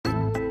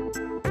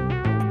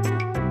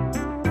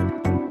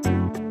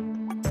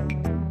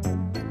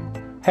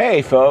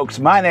Hey folks,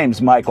 my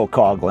name's Michael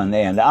Coughlin,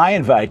 and I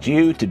invite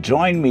you to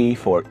join me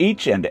for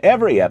each and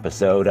every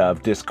episode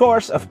of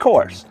Discourse of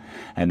Course,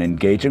 an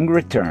engaging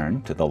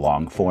return to the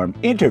long-form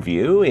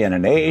interview in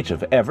an age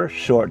of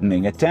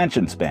ever-shortening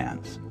attention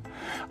spans.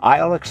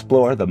 I'll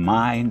explore the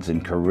minds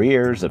and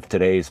careers of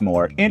today's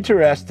more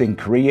interesting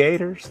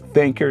creators,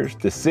 thinkers,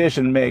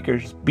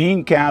 decision-makers,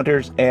 bean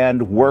counters,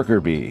 and worker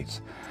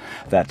bees.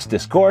 That's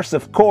Discourse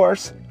of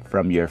Course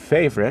from your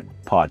favorite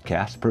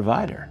podcast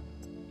provider.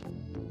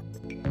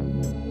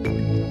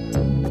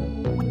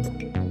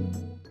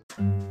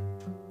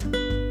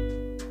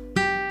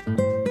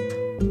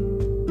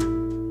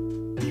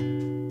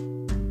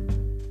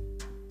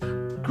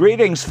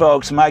 Greetings,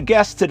 folks. My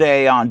guest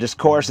today on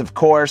Discourse of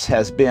Course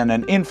has been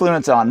an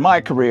influence on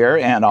my career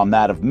and on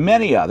that of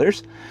many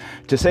others.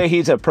 To say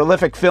he's a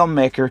prolific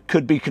filmmaker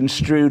could be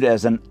construed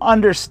as an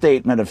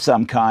understatement of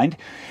some kind.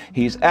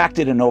 He's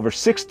acted in over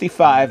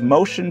 65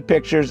 motion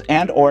pictures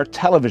and/or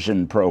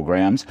television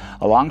programs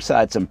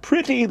alongside some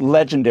pretty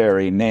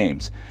legendary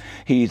names.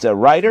 He's a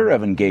writer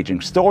of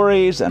engaging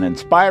stories, an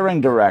inspiring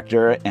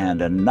director,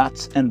 and a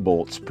nuts and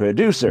bolts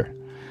producer.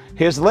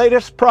 His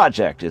latest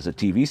project is a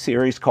TV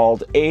series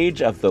called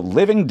Age of the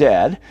Living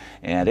Dead,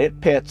 and it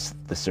pits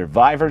the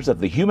survivors of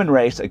the human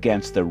race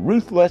against the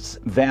ruthless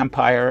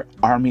vampire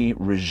army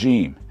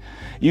regime.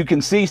 You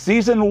can see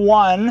season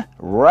 1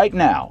 right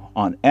now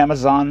on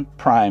Amazon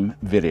Prime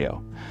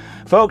Video.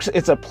 Folks,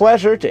 it's a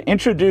pleasure to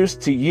introduce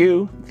to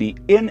you the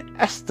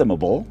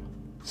inestimable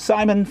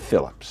Simon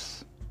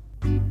Phillips.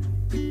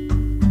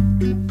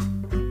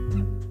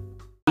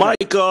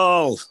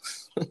 Michael!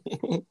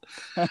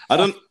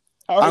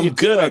 I'm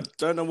good. Doing? I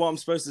don't know what I'm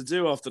supposed to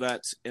do after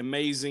that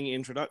amazing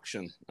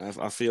introduction.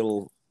 I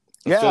feel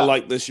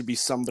like there should be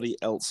somebody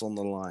else on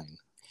the line.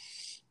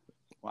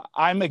 Well,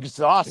 I'm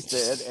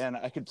exhausted, and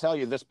I can tell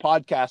you this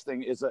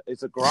podcasting is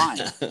a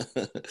grind.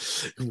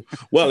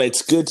 Well,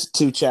 it's good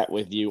to chat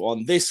with you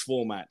on this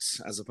format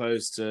as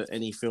opposed to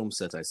any film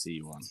set I see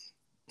you on.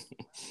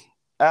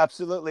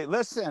 Absolutely.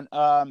 Listen,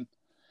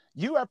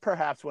 you are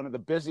perhaps one of the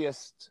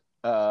busiest,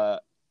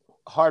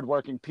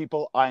 hardworking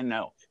people I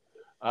know.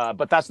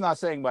 But that's not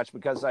saying much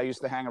because I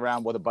used to hang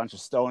around with a bunch of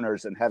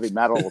stoners and heavy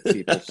metal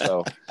people.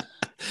 So,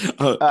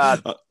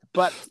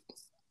 but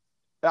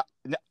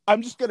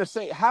I'm just going to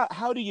say,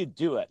 how do you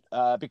do it?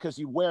 Because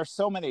you wear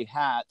so many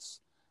hats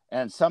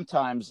and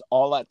sometimes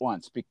all at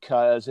once.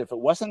 Because if it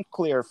wasn't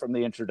clear from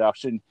the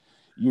introduction,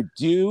 you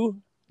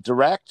do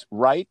direct,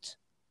 write,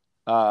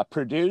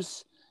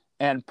 produce,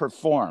 and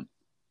perform.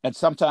 And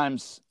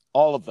sometimes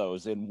all of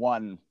those in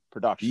one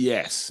production.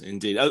 Yes,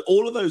 indeed.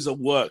 All of those are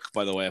work,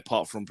 by the way,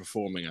 apart from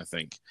performing, I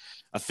think.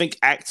 I think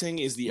acting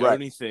is the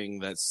only thing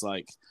that's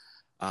like...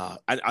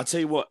 I'll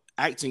tell you what,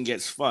 acting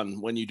gets fun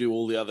when you do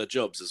all the other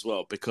jobs as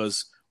well,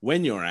 because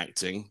when you're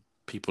acting,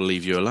 people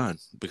leave you alone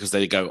because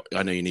they go,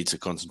 I know you need to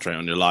concentrate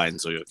on your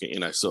lines or your,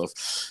 sort of.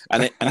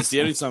 And it's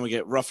the only time I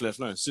get roughly left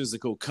known. As soon as they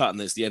call cut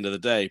and it's the end of the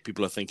day,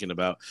 people are thinking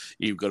about,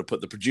 you've got to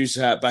put the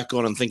producer hat back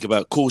on and think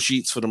about call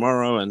sheets for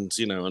tomorrow and,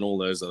 and all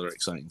those other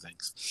exciting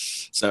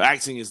things. So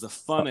acting is the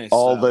funnest.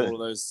 All of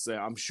those,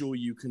 I'm sure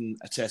you can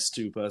attest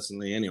to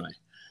personally anyway.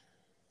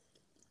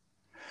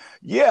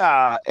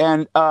 Yeah.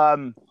 And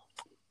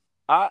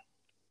I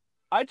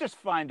just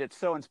find it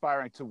so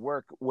inspiring to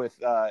work with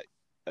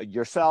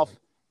yourself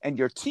and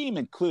your team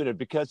included,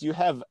 because you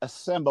have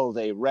assembled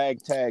a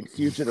ragtag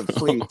fugitive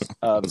fleet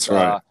of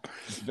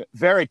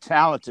very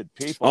talented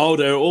people. Oh,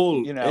 they're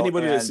all,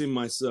 anybody that's in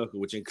my circle,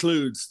 which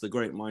includes the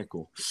great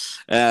Michael,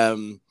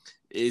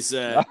 is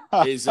they're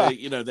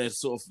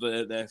sort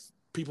of, they're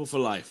people for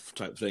life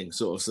type thing,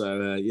 sort of.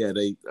 So,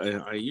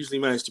 I usually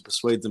manage to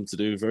persuade them to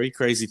do very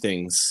crazy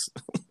things.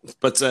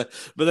 But then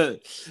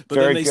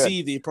they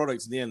see the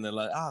product in the end, they're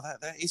like,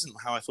 that isn't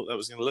how I thought that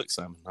was going to look,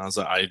 Simon. I was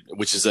like,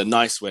 which is a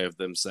nice way of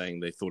them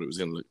saying they thought it was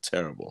going to look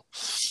terrible,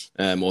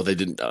 or they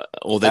didn't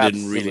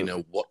really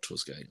know what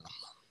was going on.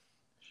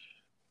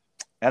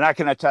 And I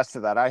can attest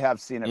to that. I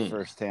have seen it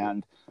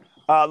firsthand.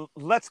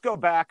 Let's go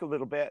back a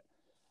little bit.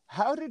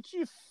 How did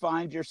you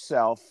find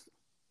yourself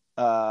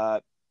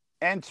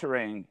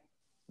entering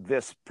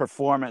this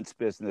performance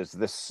business,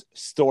 this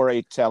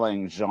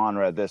storytelling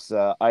genre, this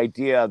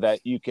idea that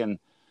you can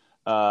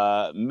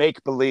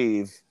make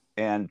believe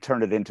and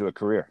turn it into a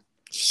career?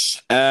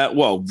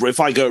 Well, if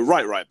I go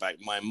right back,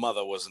 my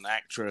mother was an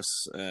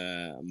actress.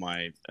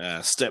 My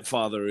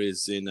stepfather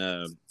is in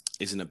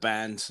a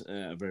band,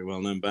 a very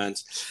well-known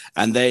band,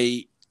 and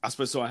I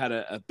suppose so. I had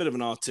a bit of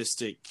an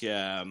artistic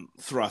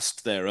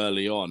thrust there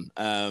early on.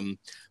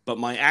 But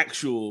my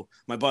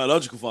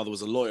biological father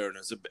was a lawyer and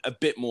was a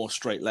bit more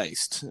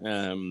straight-laced.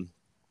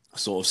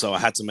 So I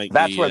had to make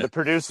that's where the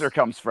producer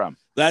comes from.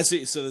 That's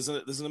it. So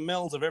there's a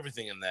meld of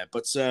everything in there.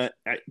 But to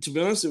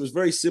be honest, it was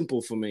very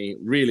simple for me.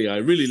 Really, I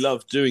really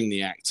loved doing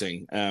the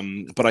acting.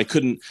 But I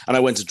couldn't. And I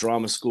went to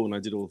drama school and I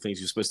did all the things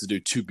you're supposed to do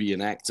to be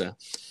an actor.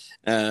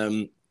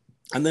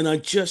 And then I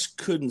just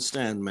couldn't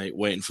stand, mate,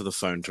 waiting for the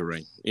phone to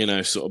ring,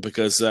 sort of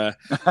because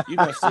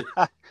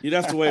you'd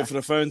have to wait for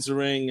the phone to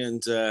ring,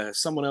 and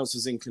someone else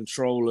was in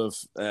control of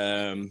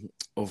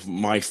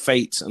my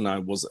fate, and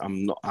I'm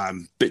a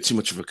bit too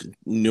much of a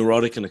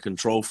neurotic and a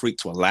control freak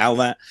to allow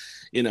that,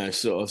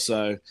 sort of.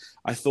 So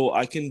I thought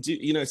I can do,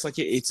 it's like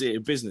it's a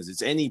business,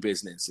 it's any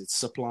business, it's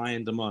supply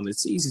and demand.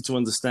 It's easy to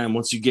understand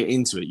once you get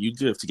into it. You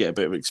do have to get a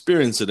bit of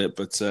experience at it,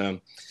 but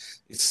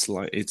it's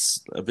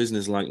a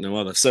business like no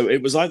other. So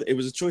it was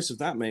a choice of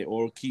that, mate,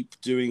 or keep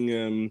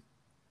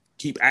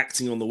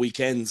acting on the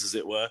weekends, as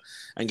it were,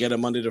 and get a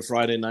Monday to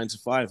Friday 9 to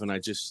 5. And I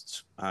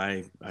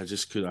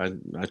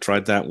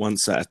tried that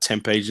once at a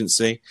temp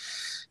agency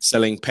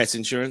selling pet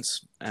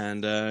insurance,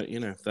 and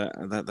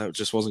that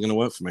just wasn't going to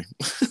work for me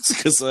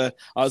because I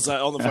was like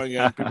on the phone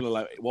going, people are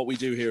like, what we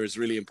do here is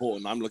really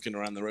important. I'm looking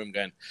around the room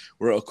going,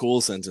 we're at a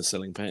call center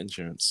selling pet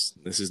insurance.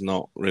 This is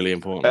not really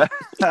important.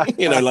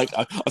 Like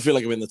I feel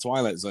like I'm in the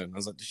Twilight Zone. I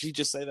was like, did she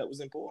just say that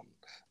was important?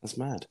 That's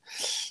mad.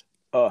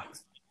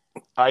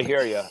 I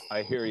hear you.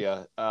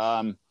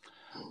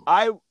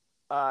 I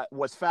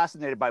was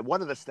fascinated by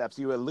one of the steps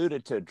you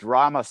alluded to,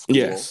 drama school.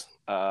 Yes.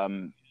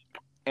 And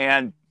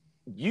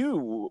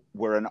you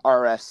were an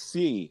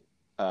RSC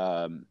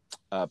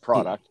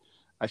product.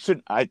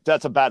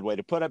 That's a bad way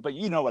to put it, but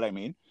you know what I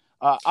mean.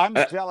 I'm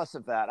jealous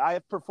of that. I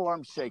have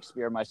performed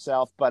Shakespeare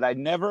myself, but I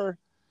never,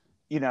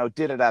 did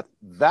it at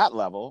that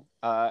level.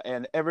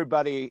 And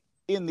everybody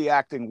in the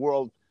acting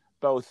world,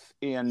 both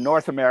in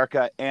North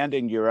America and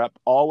in Europe,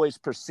 always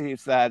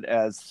perceives that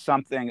as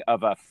something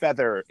of a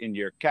feather in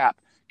your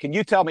cap. Can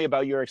you tell me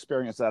about your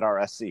experience at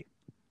RSC?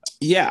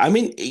 Yeah, I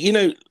mean,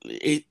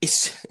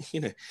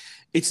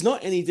 it's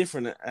not any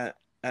different at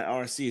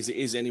RSC as it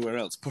is anywhere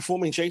else.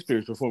 Performing Shakespeare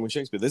is performing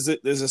Shakespeare. There's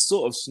a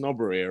sort of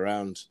snobbery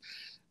around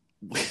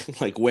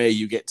like where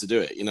you get to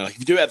do it. Like if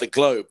you do it at the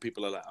Globe,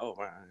 people are like, oh,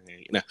 wow.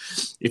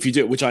 If you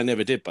do it, which I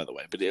never did, by the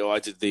way, but I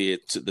did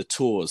the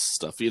tours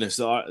stuff.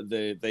 So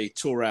they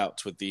tour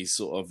out with these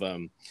sort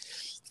of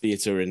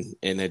theatre in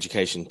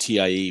education,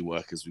 TIE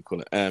work, as we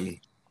call it. And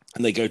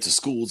they go to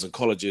schools and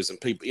colleges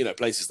and people,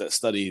 places that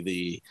study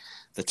the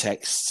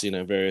texts,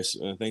 various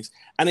things.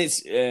 And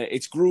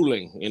it's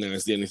grueling,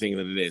 is the only thing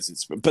that it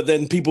is. But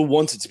then people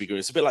want it to be grueling.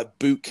 It's a bit like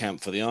boot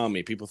camp for the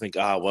army. People think,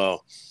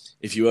 well,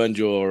 if you earned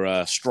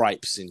your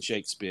stripes in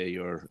Shakespeare,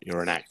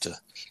 you're an actor,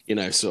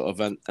 sort of.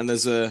 And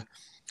there's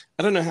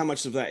I don't know how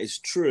much of that is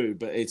true,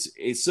 but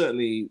it's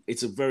certainly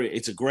it's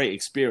a great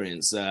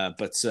experience.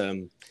 But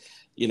I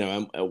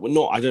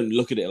don't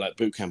look at it like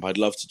boot camp. I'd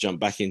love to jump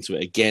back into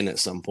it again at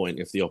some point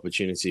if the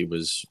opportunity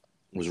was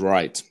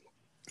right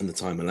and the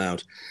time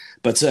allowed.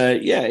 But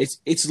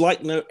it's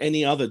like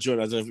any other job.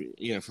 I don't know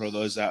if, for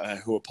those out there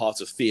who are part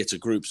of theatre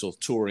groups or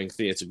touring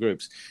theatre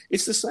groups,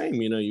 it's the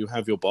same. You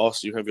have your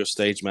boss, you have your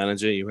stage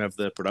manager, you have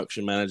the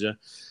production manager.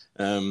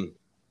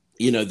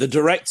 The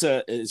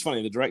director, it's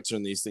funny, the director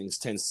in these things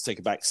tends to take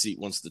a back seat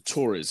once the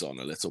tour is on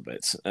a little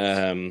bit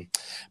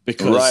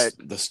because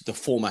the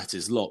format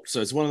is locked. So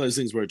it's one of those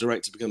things where a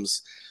director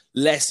becomes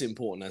less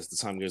important as the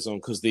time goes on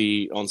because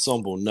the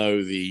ensemble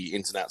know the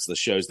ins and outs of the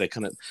shows.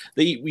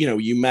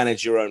 You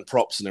manage your own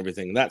props and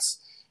everything. That's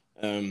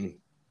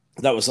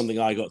that was something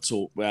I got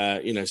taught where,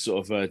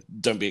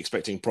 don't be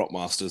expecting prop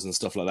masters and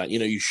stuff like that.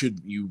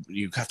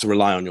 You have to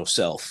rely on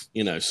yourself,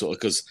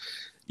 because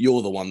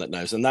you're the one that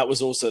knows. And that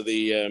was also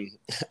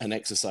an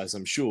exercise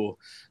I'm sure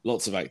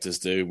lots of actors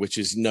do, which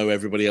is know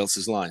everybody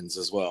else's lines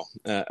as well.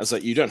 As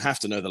like, you don't have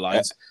to know the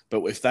lines,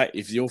 but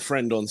if your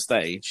friend on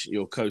stage,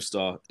 your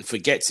co-star,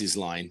 forgets his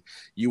line,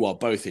 you are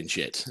both in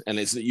shit. And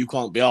it's that you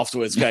can't be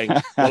afterwards going,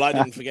 well, I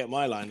didn't forget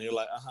my line. And you're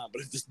like,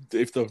 but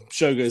if the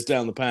show goes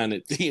down the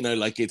pan,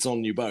 it's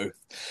on you both.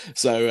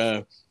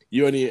 So,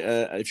 you only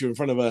if you're in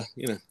front of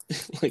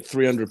like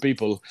 300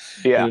 people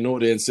in an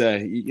audience,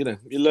 you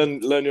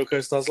learn your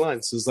co-star's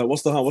lines. So it's like,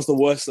 what's the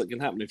worst that can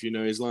happen if you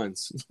know his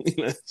lines?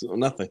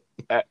 Nothing.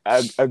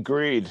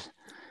 Agreed.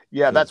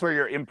 Yeah, that's where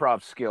your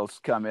improv skills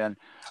come in.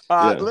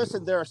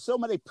 Listen, there are so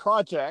many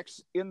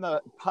projects in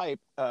the pipe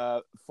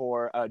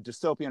for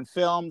Dystopian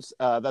Films.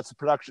 That's a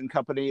production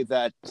company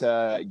that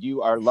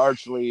you are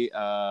largely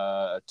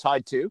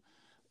tied to,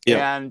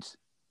 and.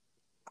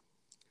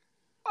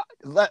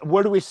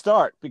 Where do we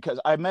start? Because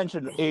I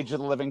mentioned Age of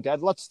the Living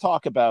Dead. Let's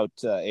talk about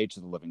Age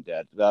of the Living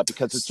Dead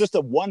because it's just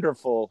a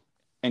wonderful,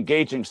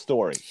 engaging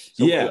story.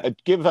 So,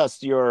 give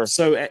us your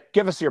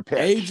pitch.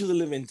 Age of the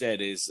Living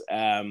Dead is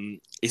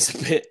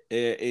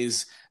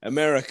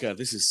America.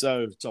 This is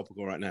so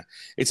topical right now.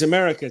 It's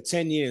America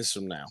 10 years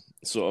from now.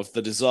 Sort of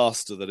the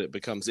disaster that it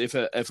becomes if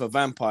a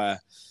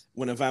vampire.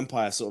 When a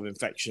vampire sort of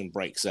infection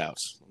breaks out.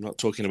 I'm not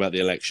talking about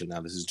the election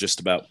now. This is just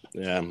about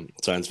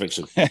science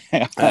fiction.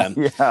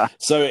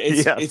 So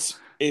it's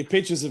it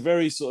pictures a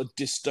very sort of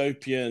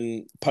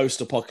dystopian,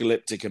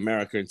 post-apocalyptic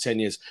America in 10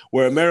 years,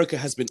 where America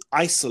has been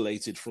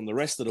isolated from the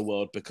rest of the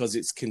world because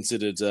it's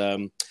considered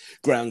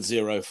ground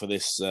zero for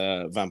this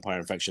vampire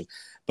infection.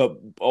 But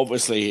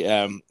obviously,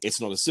 it's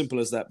not as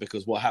simple as that,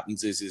 because what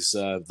happens is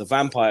the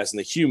vampires and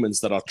the humans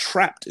that are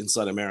trapped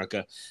inside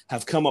America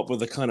have come up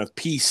with a kind of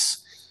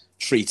peace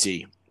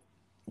treaty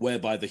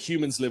whereby the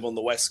humans live on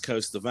the West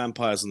Coast, the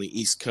vampires on the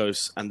East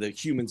Coast, and the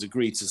humans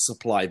agree to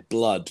supply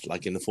blood,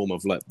 like in the form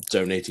of like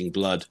donating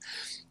blood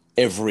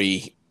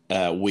every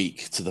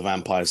week to the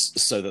vampires,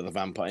 so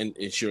that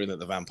ensuring that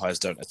the vampires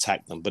don't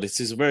attack them. But it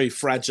is a very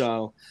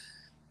fragile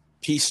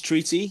peace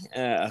treaty,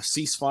 a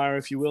ceasefire,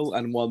 if you will,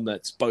 and one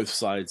that both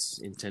sides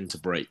intend to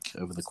break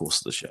over the course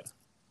of the show.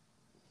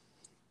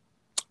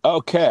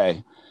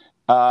 Okay.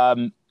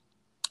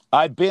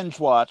 I binge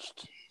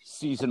watched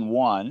season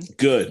 1.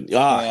 Good.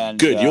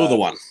 Good. You're the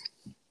one.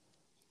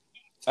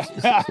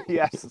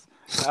 Yes.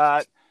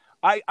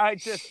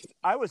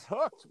 I was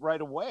hooked right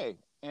away.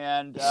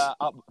 And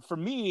for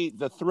me,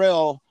 the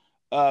thrill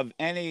of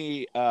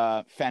any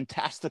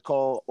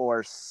fantastical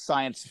or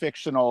science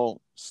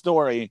fictional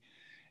story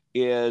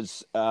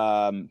is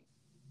A,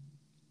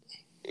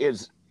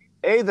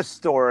 the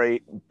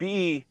story,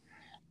 B,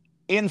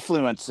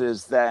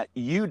 influences that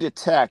you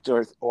detect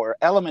or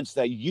elements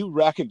that you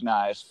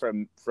recognize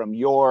from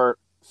your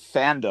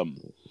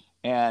fandom.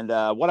 And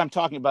what I'm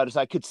talking about is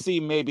I could see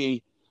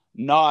maybe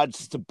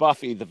nods to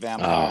Buffy the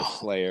Vampire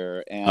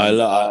Slayer, and I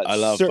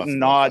love certain Buffy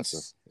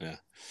nods.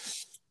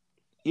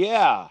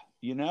 Yeah,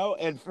 you know,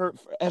 and for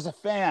as a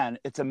fan,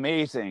 it's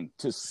amazing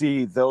to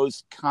see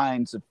those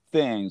kinds of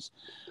things.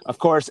 Of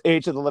course,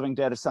 Age of the Living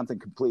Dead is something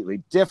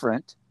completely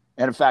different,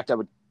 and in fact, I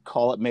would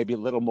call it maybe a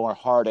little more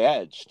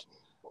hard-edged.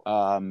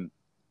 So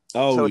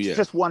it's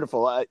just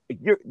wonderful.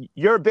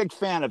 You're a big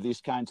fan of these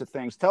kinds of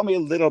things. Tell me a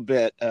little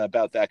bit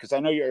about that, because I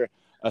know you're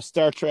a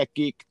Star Trek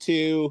geek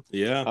too.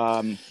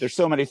 Yeah. There's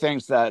so many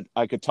things that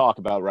I could talk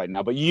about right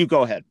now, but you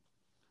go ahead.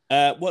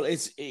 Well,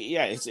 it's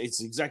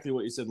exactly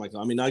what you said, Michael.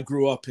 I mean, I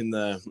grew up in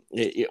I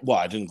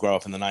didn't grow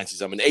up in the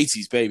 90s. I'm an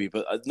 80s baby,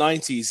 but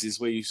 90s is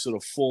where you sort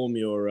of form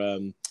your.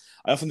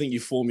 I often think you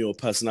form your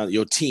personality,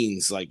 your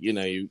teens. Like, you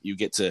know, you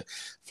get to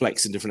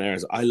flex in different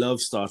areas. I love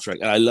Star Trek,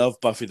 and I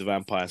love Buffy the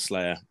Vampire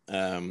Slayer,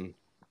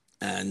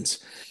 and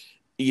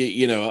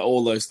you know,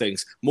 all those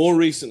things. More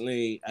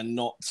recently, and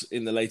not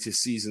in the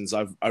latest seasons,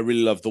 I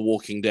really love The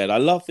Walking Dead. I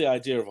love the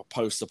idea of a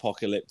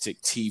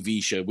post-apocalyptic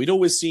TV show. We'd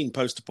always seen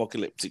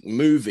post-apocalyptic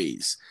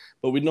movies,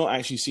 but we'd not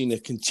actually seen a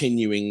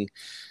continuing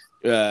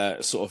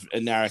sort of a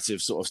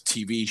narrative sort of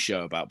TV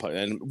show about.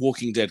 And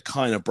Walking Dead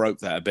kind of broke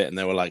that a bit, and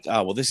they were like,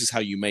 well, this is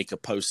how you make a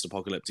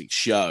post-apocalyptic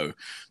show.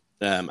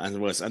 And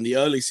the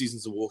early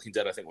seasons of Walking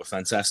Dead, I think, were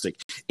fantastic.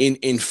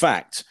 In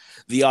fact,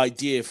 the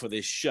idea for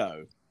this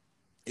show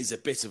is a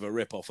bit of a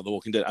rip-off of The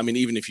Walking Dead. I mean,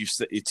 even if you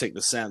take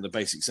the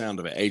basic sound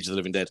of it, Age of the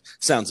Living Dead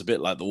sounds a bit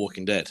like The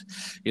Walking Dead.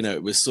 You know,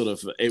 it was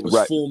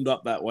right. Formed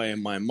up that way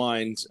in my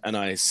mind, and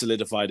I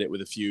solidified it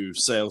with a few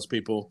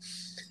salespeople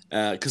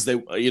because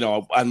they, you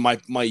know, and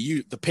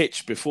the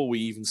pitch before we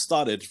even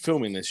started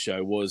filming this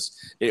show was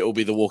it will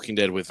be The Walking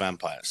Dead with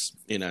vampires.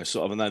 You know,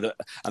 sort of,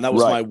 and that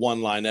was my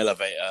one-line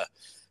elevator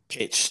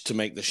pitch to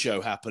make the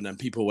show happen, and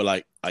people were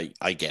like,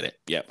 I get it.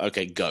 Yeah,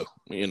 okay, go.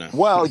 You know,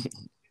 well.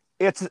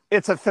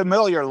 It's a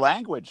familiar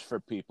language for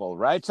people,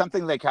 right?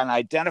 Something they can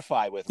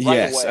identify with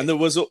right away. And there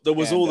was all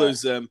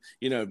those,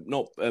 you know,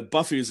 not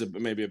Buffy is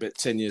maybe a bit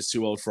 10 years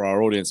too old for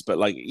our audience, but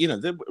like, you know,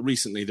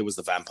 recently there was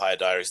the Vampire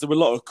Diaries. There were a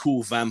lot of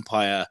cool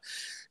vampire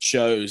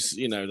shows,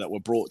 you know, that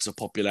were brought to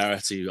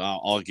popularity,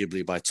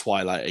 arguably by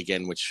Twilight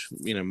again, which,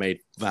 you know,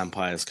 made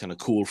vampires kind of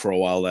cool for a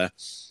while there.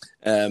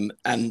 And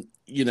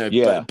you know,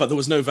 but there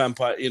was no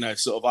vampire. You know,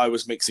 sort of, I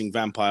was mixing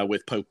vampire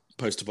with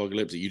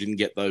post-apocalyptic. You didn't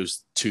get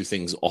those two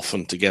things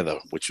often together,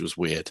 which was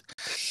weird,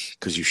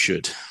 because you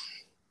should.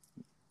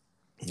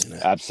 You know.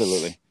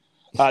 Absolutely.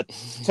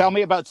 Tell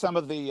me about some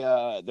of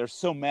the. There's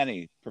so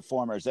many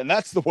performers, and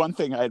that's the one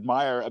thing I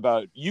admire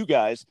about you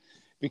guys,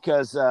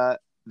 because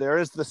there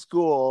is the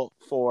school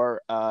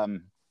for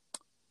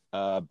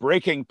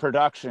breaking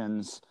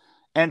productions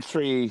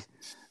entry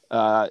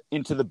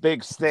into the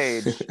big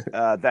stage,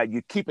 that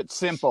you keep it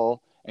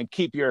simple and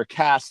keep your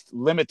cast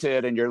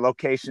limited and your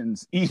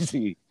locations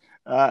easy.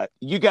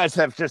 You guys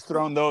have just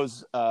thrown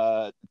those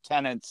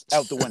tenets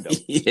out the window.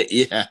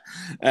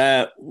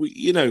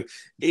 You know,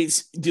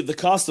 it's the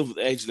cast of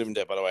Age of the Living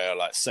Dead, by the way, are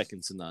like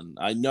second to none.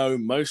 I know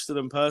most of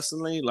them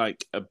personally,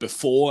 like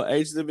before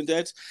Age of the Living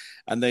Dead,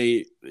 and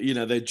they, you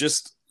know, they're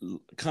just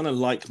kind of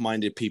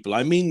like-minded people.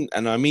 I mean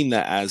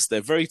that as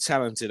they're very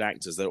talented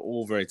actors. They're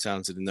all very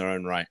talented in their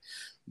own right,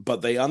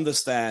 but they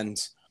understand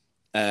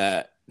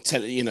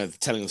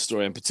telling the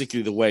story, and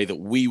particularly the way that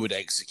we would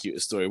execute a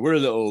story. We're a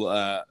little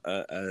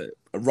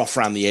rough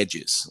around the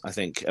edges, I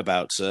think,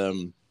 about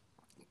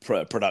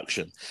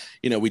production.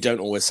 You know, we don't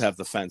always have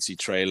the fancy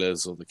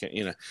trailers or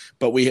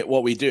but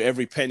what we do,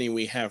 every penny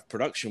we have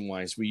production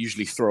wise, we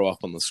usually throw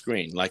up on the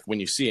screen. Like when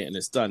you see it and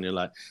it's done, you're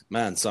like,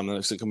 man, something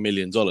looks like $1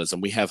 million,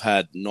 and we have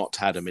not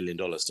had $1 million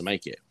to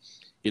make it.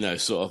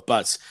 sort of.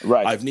 But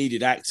Right. I've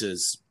needed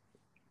actors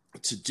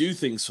to do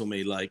things for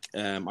me. Like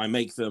I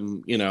make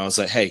them, I was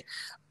like, hey,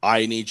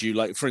 I need you,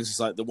 like, for instance,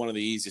 like one of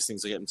the easiest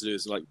things I get them to do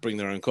is like bring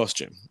their own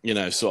costume,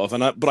 sort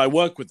of. But I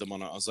work with them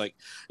on it. I was like,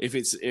 if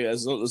it's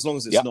as long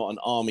as it's not an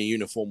army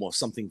uniform or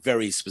something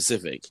very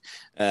specific,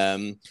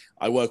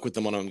 I work with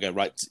them on it and go,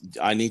 right,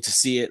 I need to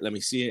see it. Let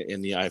me see it.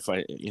 And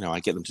I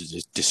get them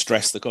to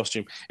distress the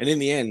costume. And in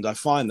the end, I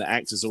find that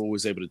actors are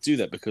always able to do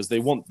that because they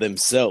want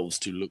themselves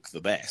to look the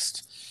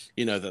best.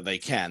 That they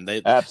can.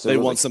 They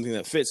want something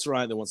that fits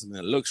right. They want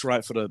something that looks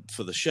right for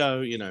the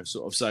show.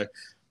 Sort of. So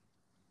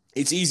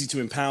it's easy to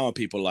empower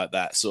people like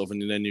that, sort of,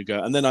 and then you go,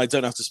 and then I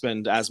don't have to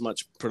spend as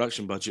much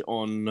production budget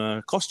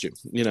on costume,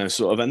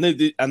 sort of. And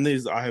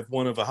I have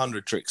one of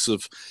 100 tricks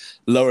of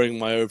lowering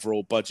my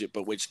overall budget,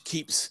 but which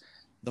keeps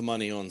the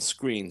money on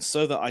screen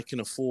so that I can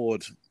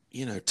afford,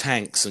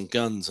 tanks and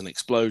guns and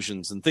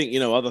explosions and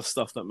other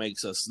stuff that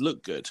makes us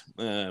look good,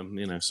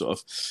 sort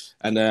of.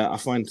 And I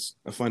find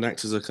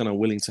actors are kind of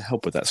willing to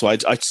help with that. So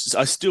I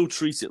still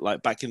treat it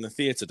like back in the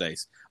theater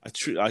days.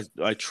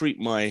 I treat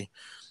my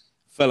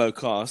fellow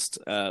cast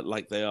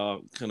like they are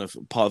kind of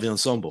part of the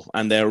ensemble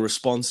and they're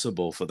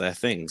responsible for their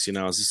things.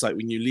 It's just like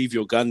when you leave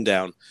your gun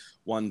down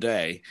one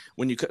day,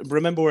 when you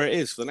remember where it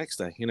is for the next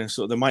day,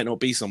 sort of, there might not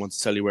be someone to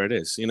tell you where it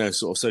is,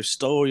 sort of. So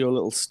store your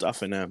little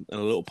stuff in a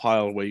little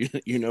pile where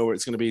you know where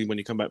it's going to be when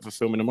you come back for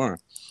filming tomorrow.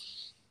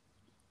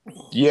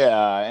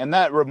 Yeah, and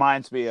that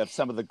reminds me of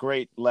some of the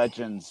great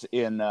legends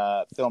in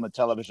film and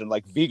television,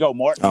 like Viggo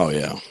Mortensen. Oh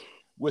yeah,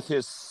 with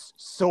his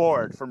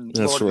sword from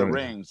Lord of the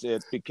Rings.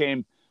 It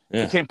became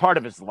part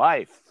of his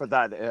life for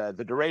that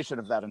the duration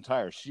of that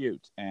entire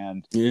shoot,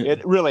 and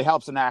it really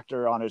helps an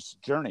actor on his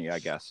journey, I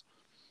guess.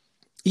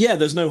 Yeah,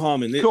 there's no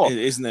harm in it,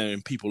 isn't there,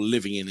 in people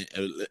living in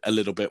it a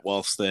little bit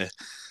whilst they're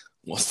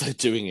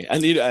doing it.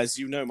 And as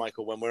you know,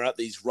 Michael, when we're at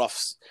these rough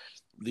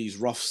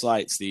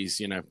sites, these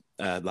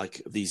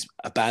like these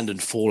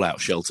abandoned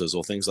fallout shelters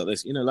or things like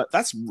this,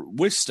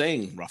 we're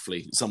staying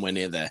roughly somewhere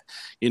near there.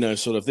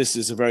 Sort of, this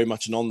is a very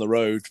much an on the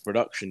road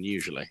production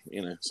usually.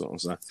 Sort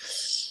of. So.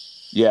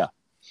 Yeah.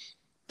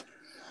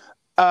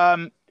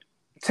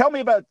 Tell me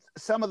about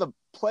some of the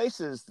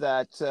places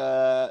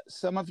that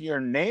some of your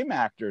name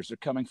actors are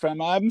coming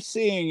from. I'm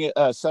seeing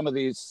some of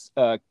these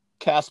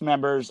cast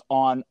members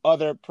on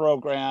other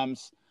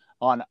programs,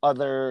 on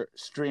other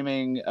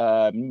streaming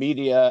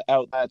media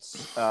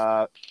outlets,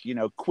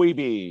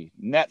 Quibi,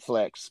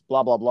 Netflix,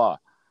 blah, blah, blah.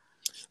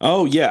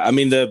 Oh, yeah. I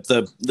mean,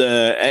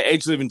 the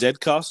Age of the Living Dead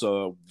cast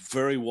are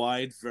very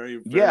wide,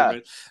 very,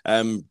 very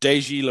wide.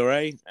 Deji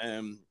Loray,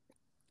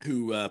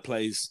 who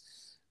plays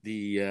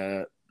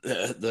the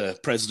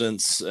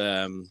president's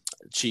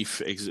chief,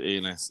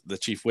 the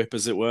chief whip,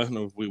 as it were.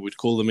 We would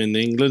call them in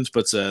England,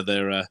 but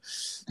they're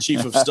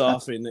chief of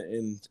staff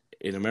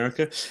in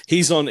America.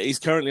 He's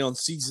currently on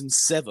season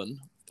 7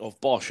 of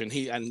Bosch, and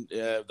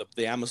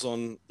the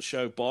Amazon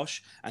show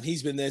Bosch, and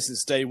he's been there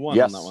since day one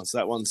on that one. So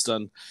that one's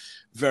done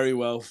very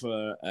well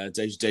for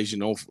Deji.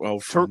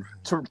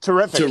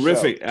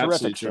 Terrific,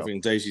 absolutely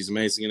terrific. Deji's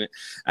amazing in it,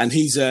 and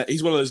he's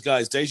one of those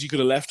guys. Deji could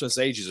have left us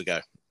ages ago.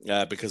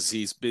 Because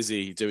he's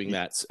busy doing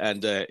that,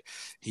 and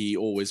he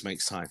always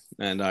makes time,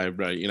 and I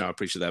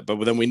appreciate that.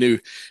 But then we knew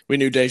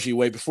Deji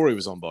way before he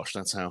was on Bosch.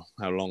 That's how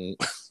long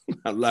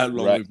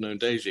we've known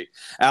Deji.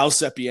 Al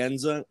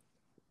Sapienza,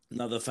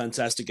 another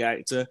fantastic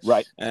actor,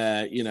 right?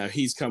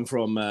 He's come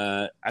from.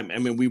 I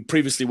mean, we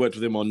previously worked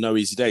with him on No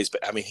Easy Days,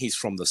 but I mean, he's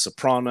from The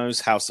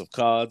Sopranos, House of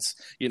Cards.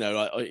 He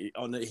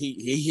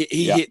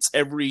hits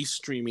every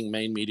streaming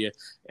main media.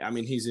 I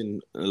mean, he's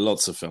in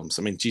lots of films.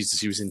 I mean, Jesus,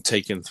 he was in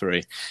Taken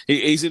 3.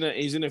 He's in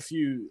a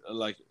few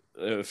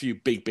a few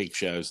big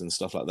shows and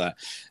stuff like that.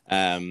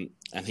 And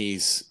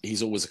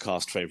he's always a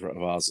cast favorite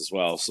of ours as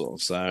well, sort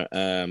of. So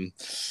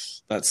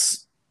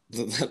that's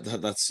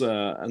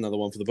another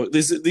one for the book.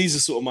 These are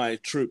sort of my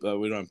troupe.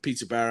 We're on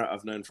Peter Barrett.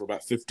 I've known for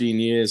about 15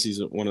 years.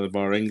 He's one of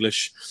our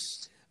English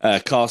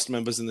cast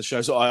members in the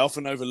show. So I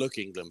often overlook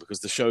England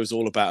because the show is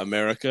all about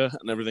America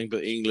and everything,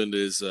 but England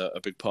is a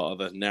big part of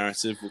the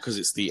narrative because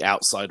it's the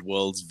outside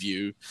world's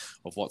view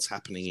of what's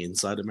happening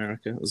inside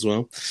America as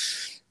well.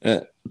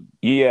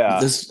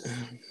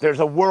 There's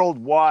a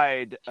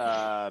worldwide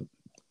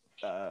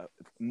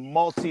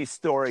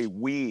multi-story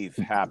weave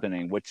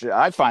happening, which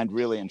I find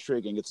really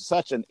intriguing. It's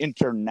such an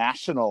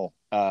international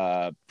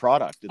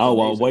product. It's amazing.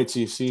 Well, wait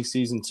till you see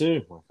season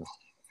 2.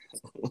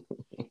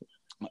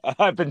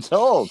 I've been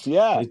told.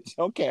 Yeah.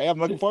 Okay. I'm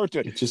looking forward to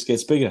it. It just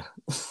gets bigger.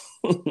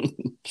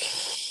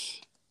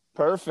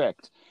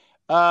 Perfect.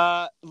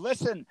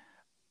 Listen,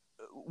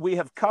 we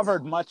have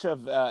covered much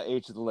of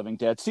Age of the Living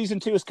Dead.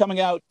 Season 2 is coming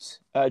out.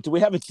 Do we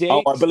have a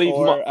date? I believe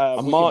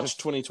March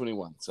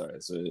 2021. Sorry,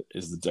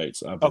 is the date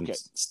I've been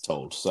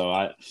told. So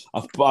I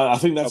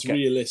think that's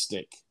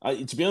realistic.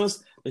 To be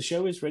honest, the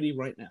show is ready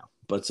right now,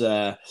 but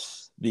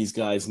these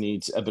guys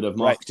need a bit of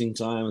marketing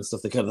time and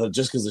stuff.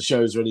 Just because the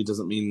show is ready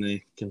doesn't mean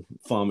they can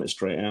farm it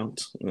straight out.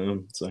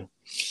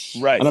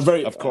 Right, and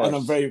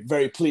I'm very,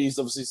 very pleased,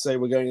 obviously, to say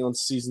we're going on to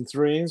season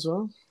 3 as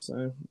well.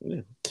 So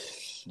yeah.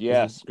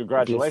 Yes,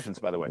 congratulations,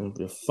 by the way. It'll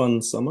be a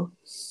fun summer.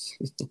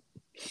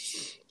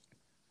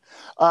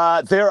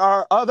 There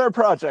are other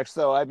projects,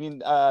 though. I mean,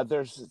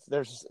 there's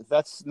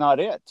that's not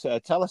it.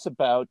 Tell us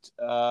about.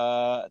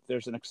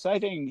 There's an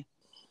exciting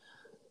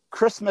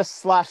Christmas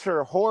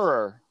slasher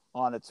horror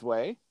on its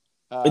way.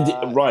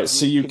 Right,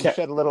 so you can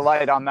shed a little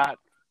light on that.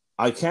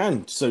 I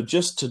can. So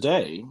just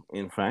today,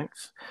 in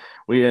fact,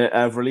 we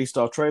have released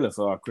our trailer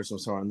for our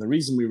Christmas horror, and the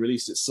reason we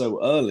released it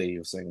so early,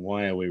 you're saying,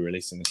 why are we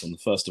releasing this on the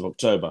 1st of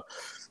October?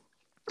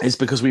 Is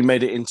because we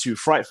made it into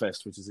Fright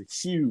Fest, which is a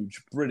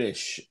huge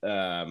British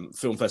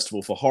film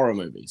festival for horror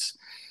movies.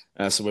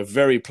 So we're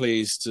very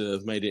pleased to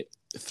have made it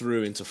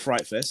through into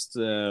Fright Fest,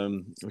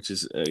 which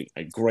is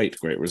a great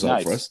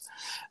result for us.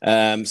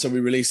 So we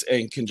released,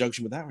 in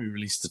conjunction with that, we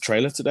released the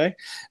trailer today,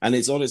 and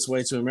it's on its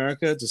way to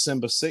America,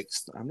 December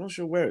 6th. I'm not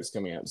sure where it's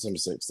coming out, December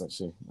 6th,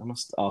 actually. I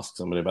must ask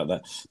somebody about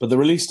that. But the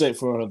release date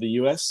for the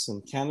US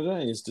and Canada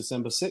is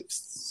December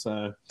 6th.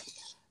 So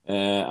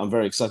I'm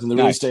very excited. The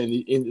release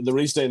date the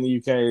release date in the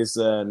UK is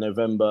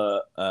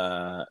November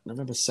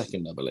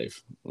 2nd, I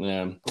believe.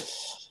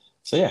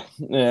 So yeah,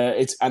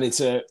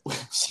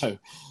 so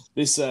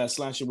this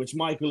slasher, which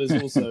Michael is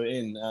also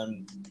in,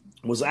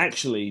 was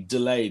actually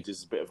delayed. This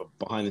is a bit of a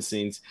behind the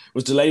scenes.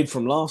 Was delayed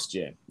from last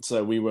year,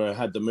 so we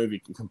had the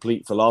movie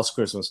complete for last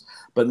Christmas,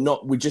 but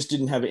we just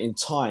didn't have it in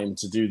time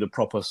to do the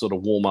proper sort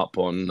of warm up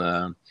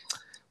on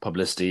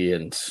publicity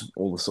and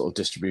all the sort of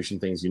distribution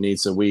things you need.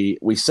 So we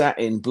sat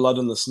in Blood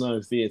on the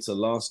Snow Theatre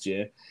last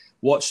year,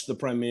 watched the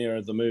premiere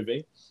of the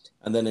movie,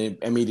 and then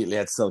immediately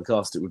had to tell the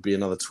cast it would be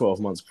another 12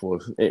 months before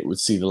it would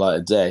see the light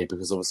of day,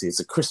 because obviously it's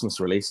a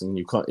Christmas release, and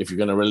you can't, if you're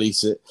going to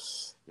release it,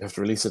 you have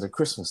to release it at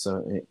Christmas.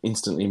 So it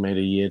instantly made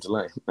a year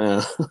delay.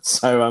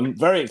 So I'm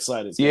very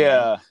excited.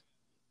 Yeah,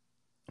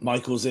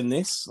 Michael's in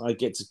this. I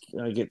think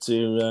I get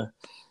to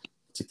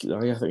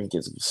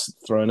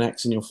throw an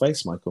axe in your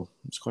face, Michael.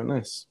 It's quite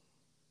nice.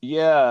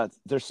 Yeah,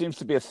 there seems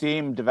to be a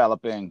theme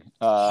developing.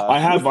 I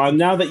have.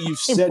 Now that you've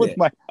said it,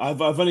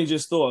 I've only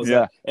just thought.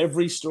 Like,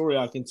 every story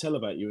I can tell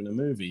about you in a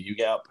movie, you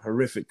get up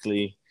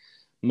horrifically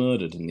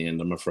murdered in the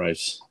end, I'm afraid.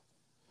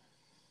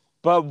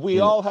 But we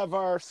all have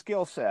our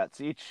skill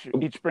sets. Each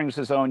brings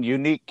his own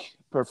unique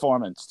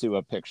performance to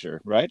a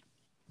picture, right?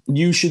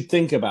 You should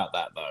think about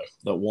that,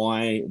 though.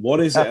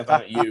 What is it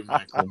about you,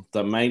 Michael,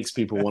 that makes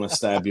people want to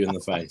stab you in the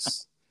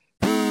face?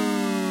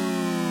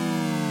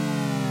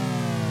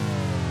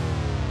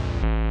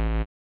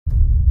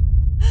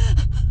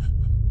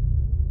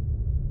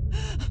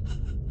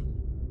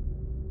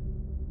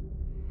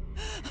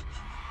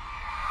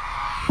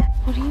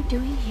 What are you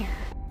doing here?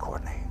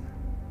 Courtney,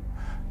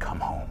 come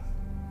home.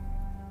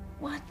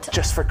 What?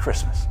 Just for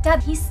Christmas.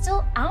 Dad, he's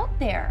still out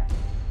there.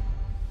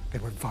 They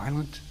were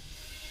violent,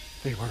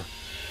 they were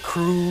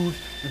crude,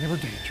 and they were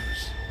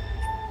dangerous.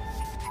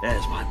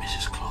 There's my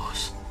Mrs.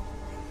 Claus.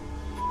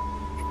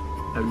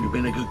 Have you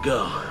been a good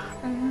girl?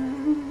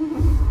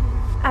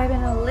 I've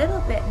been a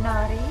little bit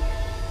naughty.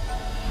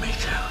 Me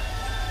too.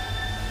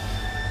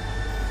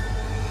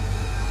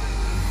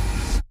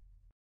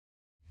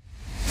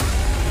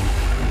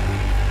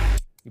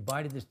 He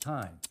bided his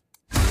time.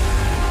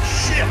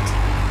 Shit!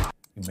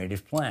 He made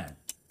his plan.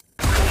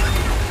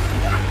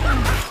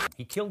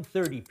 He killed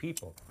 30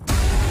 people.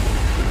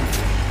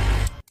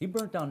 He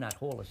burnt down that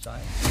whole asylum.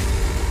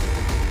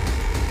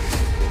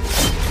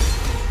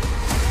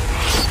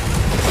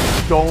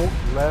 Don't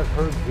let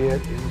her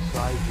get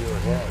inside your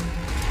head.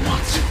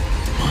 What's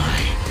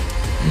my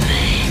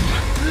name?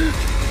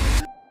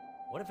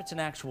 What if it's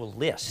an actual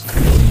list? Say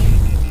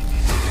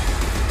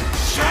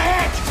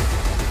it!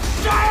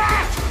 Say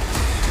it!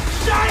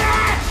 Say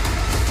it!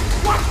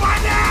 What's my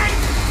name?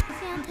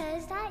 Santa,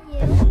 is that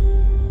you?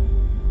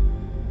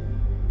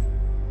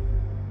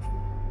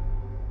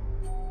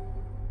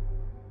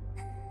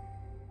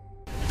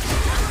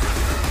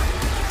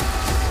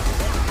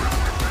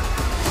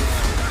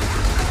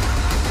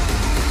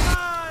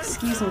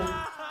 Excuse me.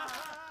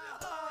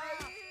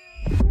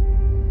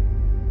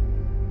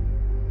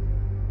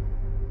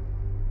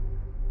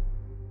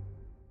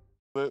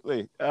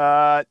 Absolutely.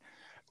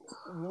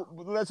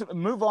 Let's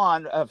move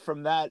on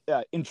from that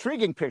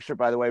intriguing picture,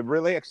 by the way.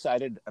 Really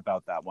excited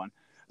about that one.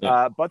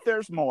 Yeah. But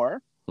there's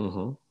more.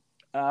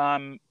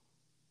 Mm-hmm.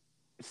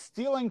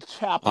 Stealing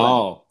Chaplin.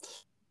 Oh.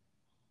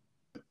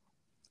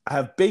 I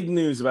have big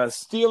news about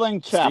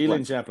Stealing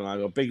Chaplin. I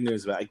got big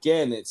news about.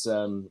 Again, it's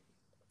a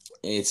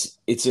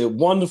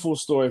wonderful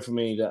story for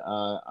me that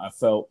I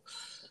felt.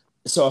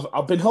 So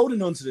I've been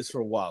holding on to this for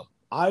a while.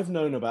 I've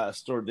known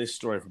about this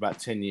story for about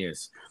 10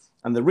 years.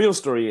 And the real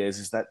story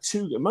is that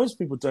most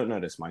people don't know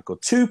this, Michael.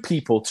 Two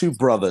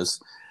brothers,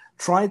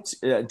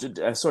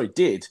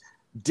 did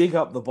dig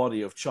up the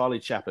body of Charlie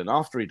Chaplin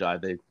after he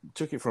died. They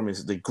took it from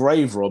the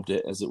grave, robbed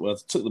it, as it were,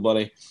 took the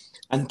body,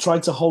 and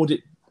tried to hold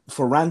it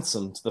for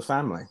ransom to the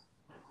family.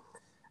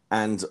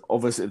 And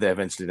obviously, they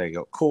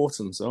got caught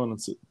and so on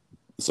and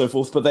so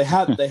forth. But they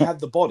had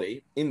the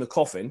body in the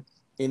coffin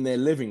in their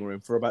living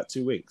room for about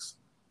 2 weeks,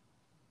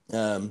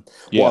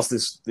 whilst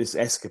this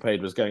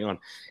escapade was going on.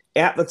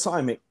 At the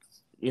time,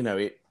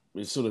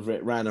 sort of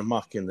it ran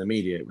amok in the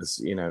media. It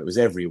was, it was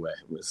everywhere.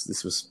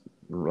 This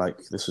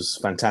was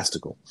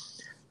fantastical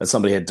that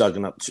somebody had dug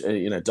up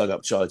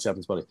Charlie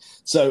Chaplin's body.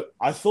 So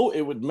I thought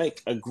it would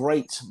make a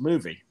great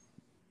movie.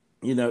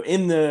 In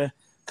the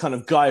kind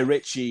of Guy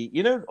Ritchie,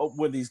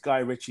 with these Guy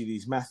Ritchie,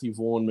 these Matthew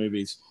Vaughn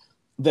movies,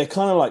 they're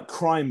kind of like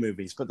crime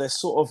movies, but they're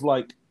sort of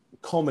like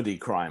comedy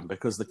crime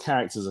because the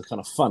characters are kind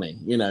of funny,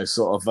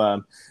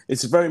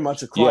 it's very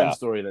much a crime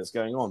story that's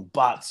going on,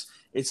 but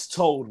it's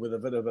told with a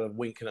bit of a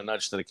wink and a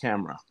nudge to the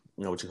camera,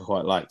 which I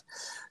quite like.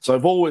 So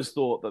I've always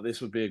thought that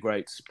this would be a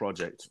great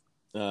project.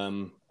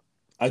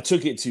 I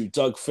took it to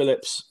Doug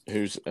Phillips,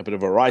 who's a bit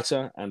of a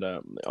writer and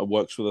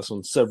works with us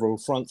on several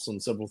fronts, on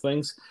several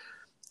things.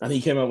 And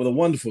he came up with a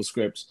wonderful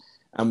script.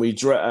 And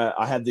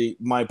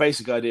my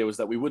basic idea was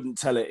that we wouldn't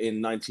tell it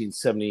in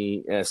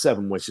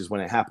 1977, which is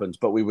when it happened,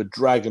 but we would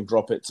drag and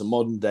drop it to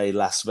modern day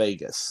Las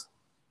Vegas.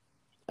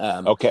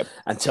 And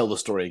tell the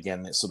story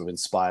again. It's sort of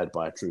inspired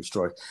by a true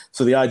story.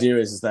 So the idea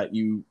is that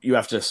you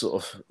have to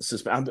sort of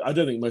suspect. I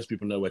don't think most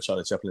people know where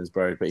Charlie Chaplin is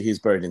buried, but he's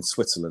buried in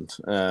Switzerland.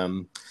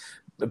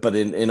 But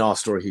in our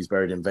story, he's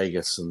buried in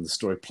Vegas, and the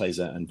story plays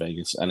out in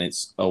Vegas, and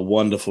it's a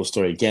wonderful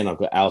story. Again, I've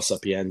got Al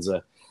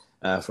Sapienza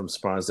from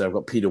Sopranos there. I've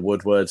got Peter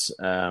Woodward.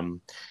 Ken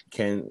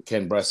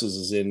Bressers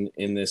is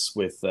in this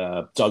with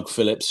Doug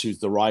Phillips, who's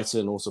the writer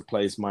and also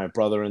plays my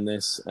brother in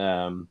this.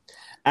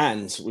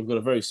 And we've got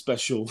a very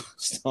special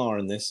star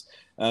in this,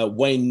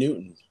 Wayne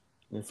Newton.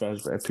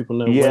 If people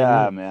know,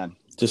 yeah, Wayne Newton. Man,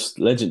 just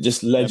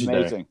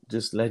legendary, amazing.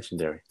 Just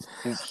legendary.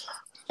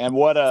 And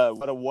what a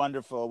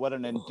wonderful, what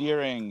an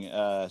endearing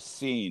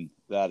scene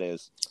that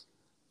is.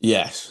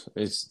 Yes,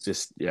 it's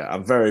just,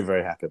 I'm very,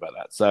 very happy about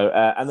that. So,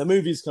 and the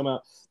movie's come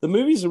out. The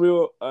movie's a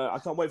real, I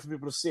can't wait for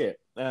people to see it.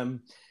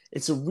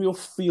 It's a real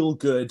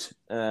feel-good,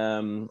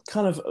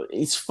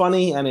 it's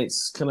funny and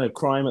it's kind of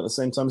crime at the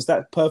same time. It's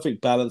that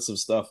perfect balance of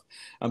stuff.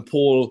 And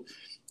Paul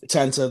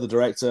Tanta, the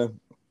director,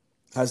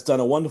 has done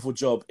a wonderful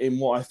job in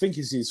what I think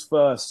is his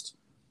first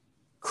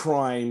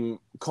crime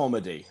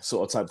comedy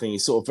sort of type thing.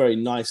 He's sort of very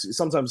nice.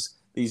 Sometimes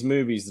these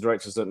movies, the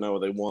directors don't know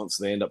what they want,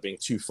 so they end up being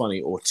too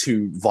funny or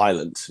too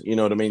violent, you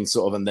know what I mean?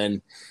 Sort of, and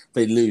then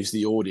they lose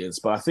the audience.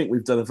 But I think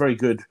we've done a very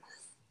good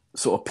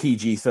sort of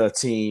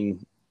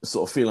PG-13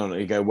 sort of feel on it.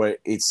 You go where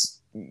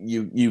it's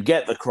you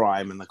get the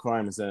crime and the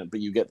crime is there, but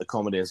you get the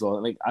comedy as well.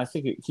 And I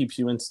think it keeps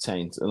you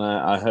entertained, and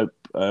I hope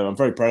I'm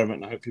very proud of it,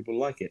 and I hope people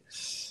like it.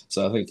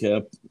 So I think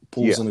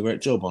Paul's done a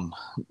great job on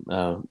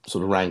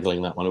sort of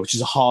wrangling that one, which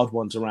is a hard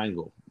one to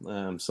wrangle.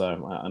 And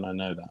I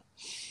know that.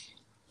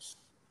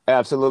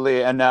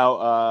 Absolutely. And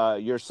now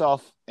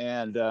yourself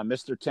and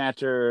Mr.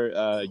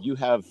 Tanter, you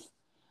have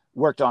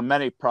worked on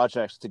many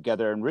projects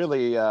together and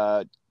really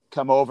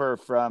come over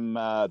from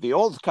the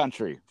old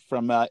country,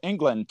 from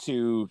England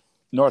to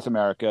North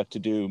America to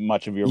do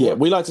much of your work. Yeah,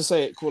 we like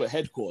to call it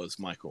headquarters,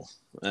 Michael.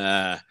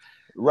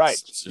 Right.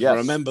 So yes.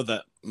 Remember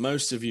that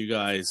most of you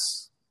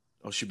guys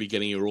should be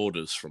getting your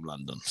orders from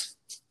London.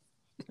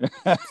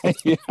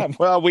 Yeah,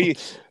 well,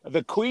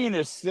 the Queen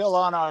is still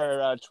on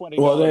our $20.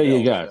 Well, there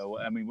you go. So,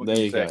 I mean, there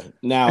you go.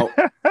 Now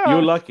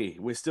you're lucky.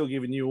 We're still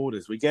giving you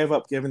orders. We gave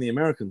up giving the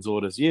Americans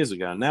orders years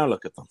ago. Now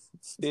look at them.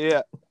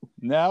 Yeah.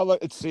 Now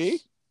look. See.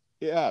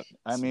 Yeah.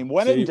 I mean,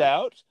 when in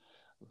doubt,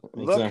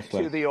 look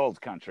to the old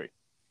country.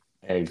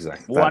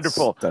 Exactly.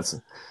 Wonderful. That's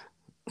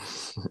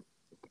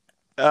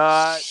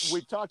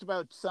we talked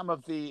about some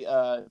of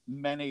the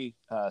many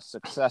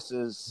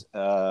successes.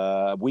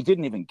 We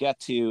didn't even get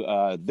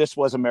to This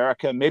Was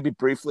America. Maybe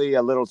briefly,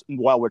 a little,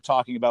 while we're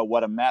talking about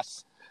what a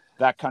mess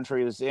that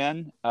country is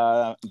in.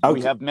 Okay.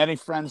 We have many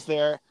friends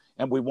there,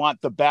 and we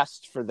want the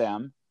best for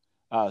them.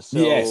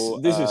 Yes,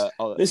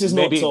 this is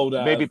maybe, not sold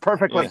out. Maybe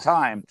perfectly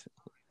timed.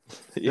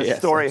 This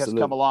story has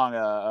come along,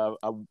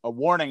 a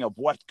warning of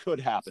what could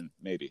happen,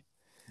 maybe.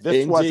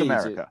 This Was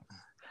America.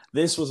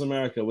 This Was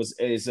America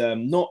is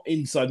not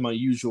inside my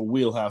usual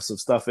wheelhouse of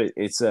stuff.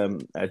 It's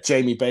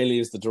Jamie Bailey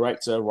is the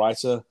director,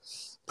 writer,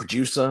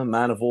 producer,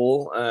 man of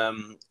all,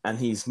 and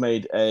he's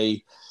made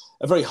a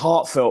very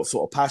heartfelt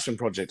sort of passion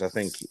project, I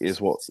think,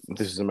 is what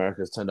This Is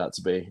America has turned out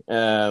to be.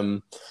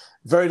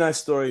 Very nice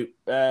story.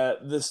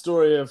 The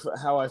story of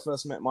how I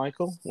first met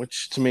Michael,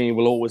 which to me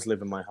will always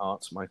live in my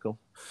heart, Michael.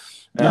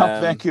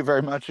 Thank you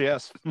very much.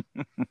 Yes,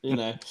 but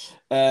the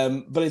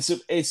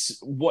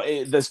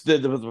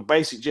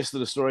basic gist of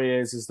the story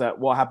is that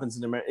what happens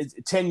in America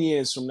 10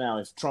 years from now,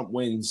 if Trump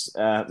wins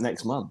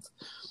next month,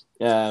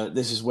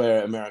 this is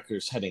where America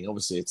is heading.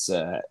 Obviously, it's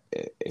a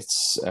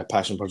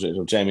passion project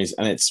of Jamie's,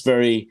 and it's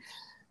very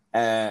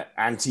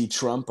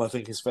anti-Trump, I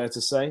think is fair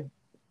to say.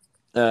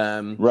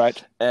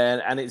 Right,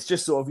 and it's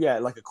just sort of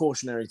like a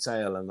cautionary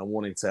tale and a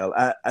warning tale.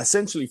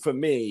 Essentially, for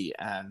me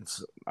and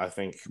I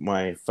think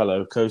my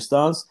fellow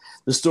co-stars,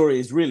 the story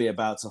is really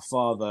about a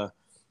father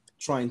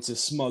trying to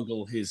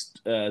smuggle his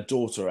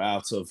daughter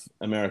out of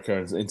America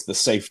into the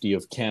safety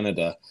of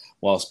Canada,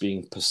 whilst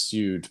being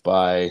pursued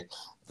by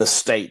the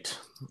state.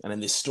 And in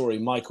this story,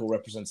 Michael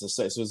represents the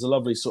state. So there's a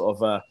lovely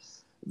sort of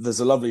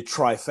there's a lovely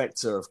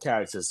trifecta of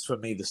characters. For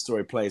me, the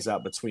story plays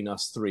out between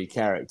us three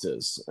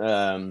characters.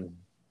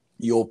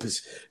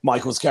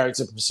 Michael's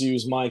character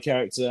pursues my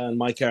character, and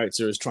my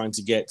character is trying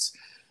to get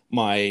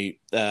my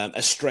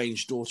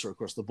estranged daughter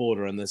across the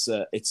border, and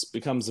it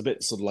becomes a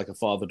bit sort of like a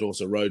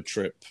father-daughter road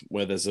trip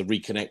where there's a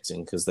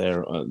reconnecting because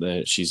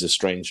she's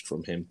estranged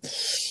from him.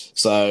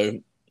 So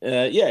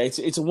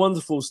it's a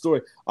wonderful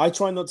story. I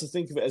try not to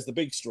think of it as the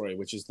big story,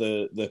 which is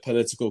the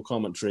political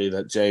commentary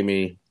that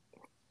Jamie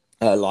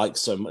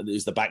likes so much,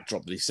 is the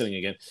backdrop that he's sitting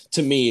again.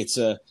 To me, it's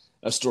a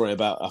story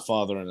about a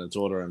father and a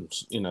daughter, and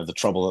the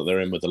trouble that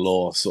they're in with the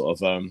law,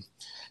 sort of.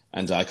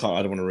 And I don't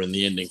want to ruin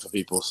the ending for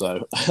people,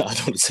 so I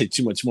don't want to say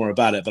too much more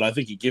about it. But I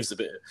think it gives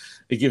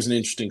an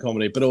interesting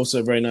comedy, but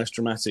also very nice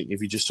dramatic.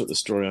 If you just took the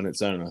story on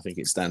its own, I think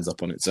it stands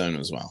up on its own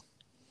as well.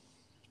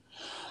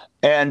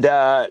 And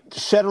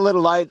shed a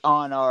little light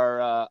on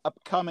our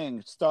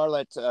upcoming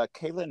starlet,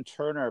 Kaylin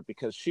Turner,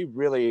 because she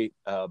really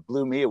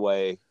blew me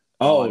away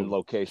on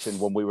location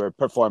when we were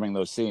performing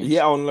those scenes.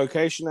 Yeah, on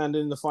location and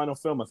in the final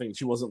film. I think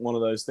she wasn't one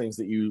of those things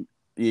that you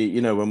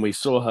when we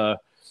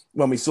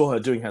saw her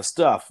doing her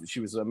stuff, she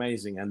was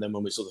amazing. And then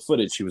when we saw the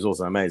footage, she was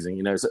also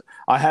amazing. So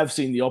I have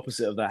seen the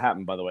opposite of that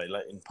happen, by the way,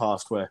 like in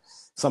past, where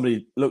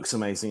somebody looks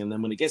amazing. And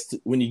then when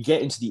you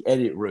get into the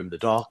edit room, the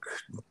dark,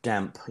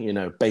 damp,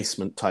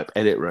 basement type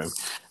edit room,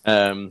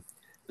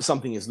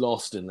 something is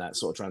lost in that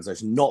sort of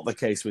translation. Not the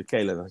case with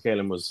Kaylin.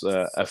 Kaylin was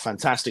a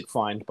fantastic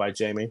find by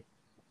Jamie.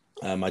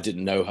 I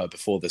didn't know her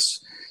before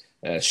this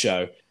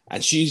show. And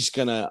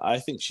I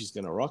think she's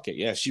gonna rock it.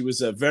 Yeah, she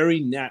was a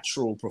very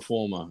natural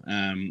performer,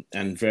 and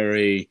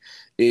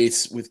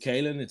it's with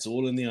Kaylin, it's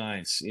all in the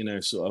eyes,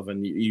 sort of.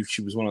 And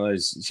she was one of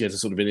those. She had a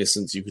sort of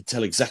innocence. You could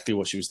tell exactly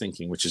what she was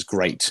thinking, which is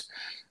great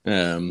for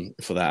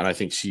that. And I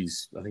think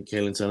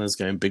Kaylin Turner's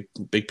going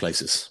big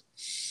places.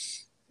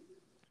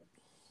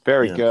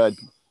 Very good.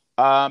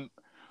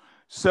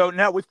 So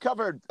now we've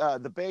covered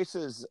the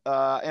bases,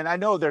 and I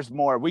know there's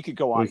more. We could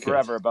go on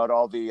forever about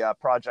all the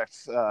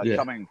projects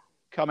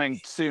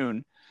coming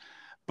soon,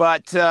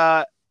 but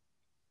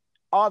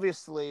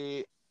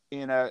obviously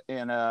in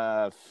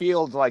a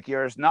field like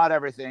yours, not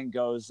everything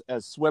goes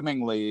as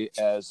swimmingly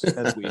as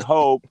we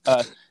hope.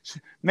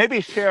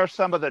 Maybe share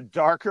some of the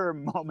darker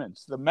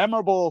moments, the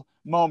memorable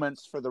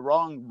moments for the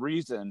wrong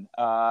reason,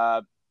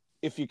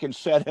 if you can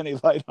shed any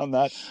light on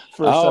that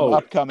for some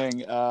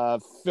upcoming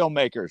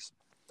filmmakers.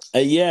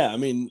 I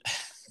mean,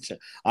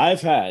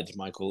 I've had,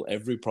 Michael,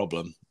 every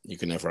problem you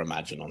can ever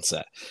imagine on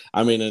set.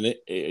 I mean,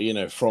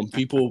 and from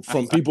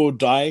people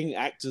dying,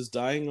 actors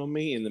dying on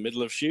me in the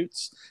middle of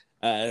shoots,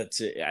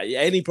 to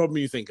any problem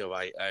you think of,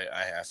 I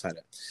have had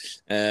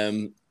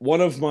it. One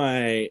of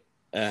my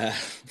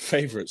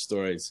favorite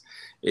stories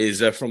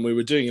is from we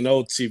were doing an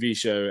old TV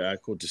show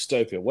called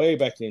Dystopia way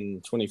back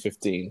in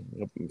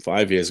 2015,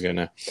 5 years ago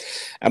now,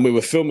 and we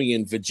were filming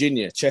in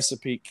Virginia,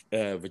 Chesapeake,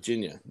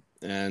 Virginia.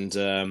 And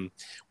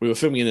we were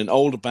filming in an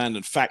old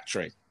abandoned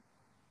factory.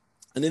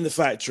 And in the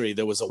factory,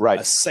 there was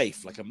a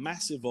safe, like a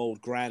massive old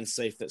grand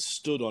safe that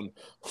stood on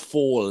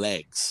 4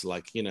 legs,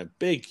 like,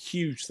 big,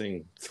 huge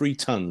thing, 3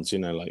 tons,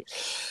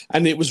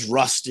 and it was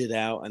rusted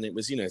out. And it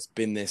was, it's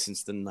been there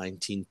since the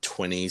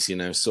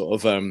 1920s,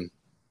 sort of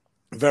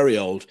very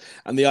old.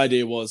 And the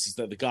idea was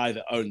that the guy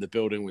that owned the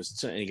building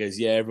and he goes,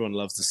 yeah, everyone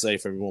loves the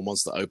safe. Everyone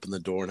wants to open the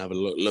door and have a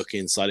look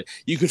inside it.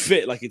 You could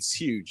fit, like, it's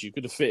huge. You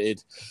could have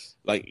fitted,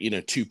 like,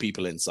 2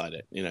 people inside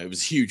it. It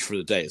was huge for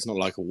the day. It's not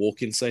like a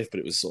walk-in safe,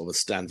 but it was sort of a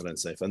standalone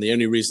safe. And the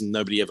only reason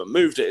nobody ever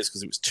moved it is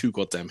because it was too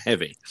goddamn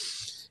heavy.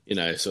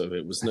 Sort of,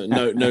 it was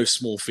no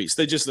small feats.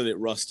 They just let it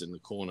rust in the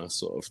corner,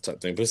 sort of type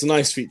thing. But it's a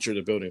nice feature of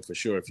the building for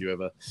sure if you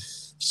ever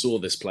saw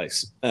this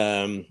place.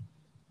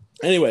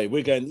 Anyway,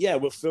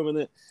 we're filming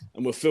it,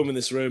 and we're filming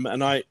this room,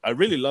 and I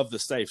really love the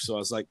safe. So I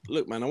was like,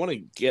 look, man, I want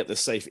to get the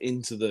safe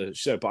into the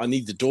show, but I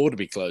need the door to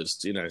be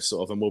closed,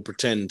 sort of, and we'll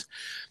pretend,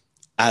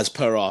 as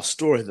per our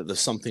story, that there's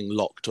something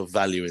locked of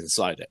value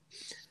inside it.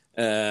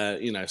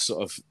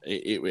 Sort of,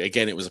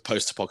 it was a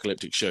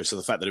post-apocalyptic show, so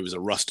the fact that it was a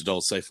rusted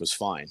old safe was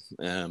fine.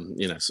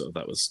 Sort of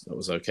that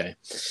was okay.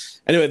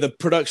 Anyway, the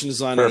production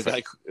designer,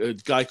 a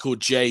guy called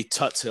Jay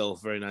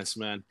Tuthill, very nice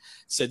man,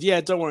 said,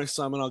 yeah, don't worry,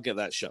 Simon, I'll get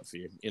that shut for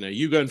you.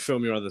 You go and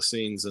film your other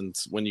scenes, and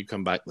when you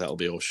come back, that'll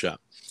be all shut.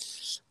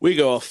 We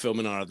go off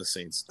filming our other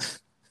scenes.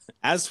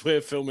 As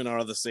we're filming our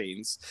other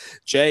scenes,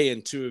 Jay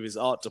and 2 of his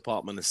art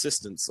department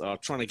assistants are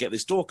trying to get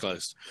this door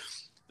closed.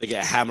 They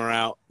get a hammer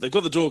out. They've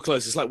got the door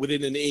closed. It's like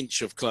within an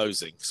inch of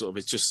closing. Sort of,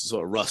 it's just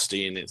sort of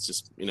rusty, and it's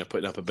just,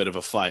 putting up a bit of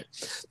a fight.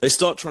 They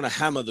start trying to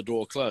hammer the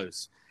door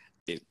closed.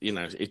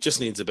 It just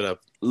needs a bit of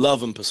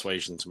love and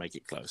persuasion to make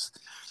it close.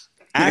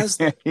 As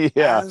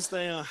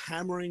they are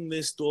hammering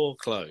this door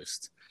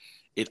closed,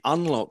 it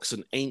unlocks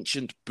an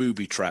ancient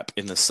booby trap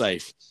in the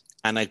safe,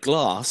 and a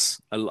glass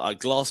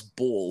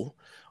ball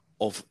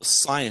of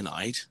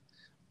cyanide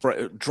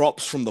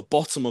drops from the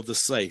bottom of the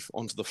safe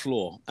onto the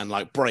floor and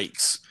like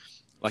breaks.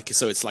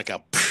 So it's like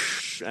a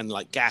and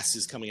like gas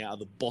is coming out of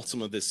the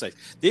bottom of this safe.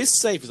 This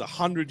safe is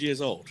 100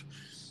 years old,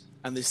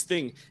 and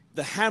the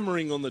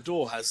hammering on the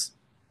door has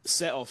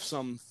set off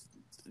some,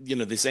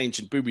 this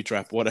ancient booby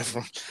trap,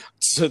 whatever,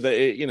 so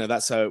that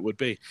that's how it would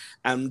be,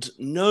 and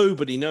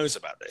nobody knows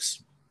about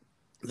this.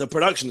 The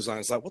production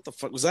designer's like, what the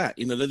fuck was that?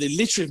 They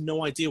literally have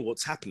no idea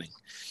what's happening.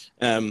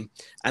 And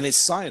it's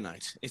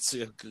cyanide. It's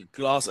a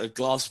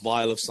glass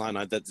vial of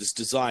cyanide that is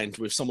designed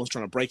if someone's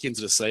trying to break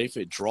into the safe,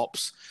 it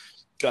drops.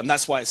 And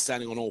that's why it's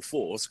standing on all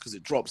fours, because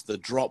it drops. The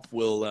drop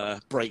will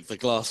break the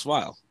glass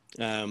vial.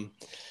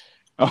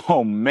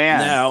 Oh, man.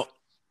 Now,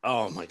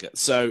 oh, my God.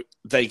 So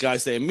they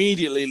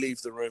immediately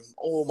leave the room.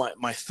 All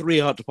my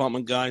 3 art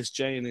department guys,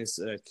 Jay and his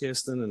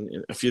Kirsten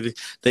and a few of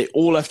they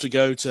all have to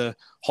go to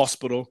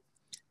hospital.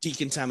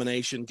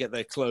 Decontamination, get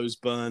their clothes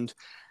burned.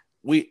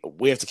 We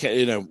have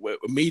to,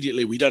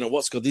 immediately, we don't know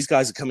what's going on. These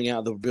guys are coming out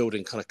of the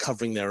building kind of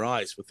covering their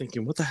eyes. We're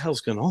thinking, what the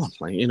hell's going on?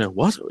 Like,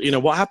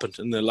 what happened?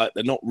 And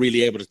they're not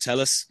really able to tell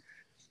us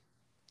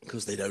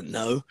because they don't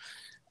know.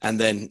 And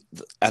then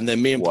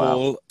me and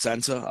Paul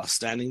Santa are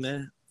standing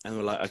there and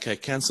we're like, okay,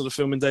 cancel the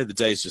filming day. The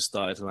day's just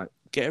started. I'm like,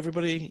 get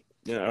everybody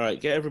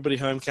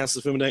home, cancel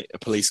the filming day. A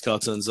police car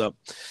turns up,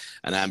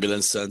 an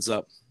ambulance turns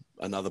up,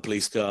 another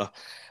police car,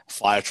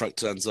 fire truck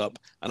turns up,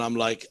 and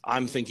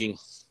I'm thinking,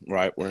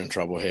 right, we're in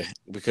trouble here,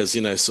 because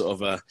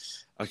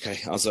okay,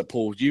 I was like,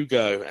 Paul, you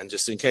go, and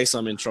just in case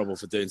I'm in trouble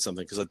for doing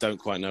something, because I don't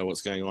quite know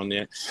what's going on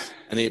yet.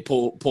 And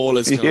Paul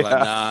is kind of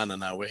like,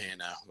 no, we're here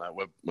now.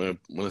 Like,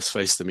 let's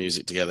face the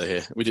music together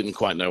here. We didn't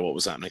quite know what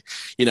was happening,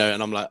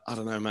 and I'm like, I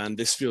don't know, man,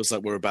 this feels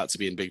like we're about to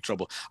be in big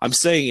trouble. I'm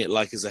saying it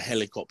like as a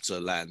helicopter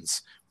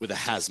lands with a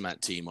hazmat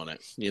team on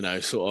it,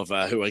 who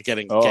are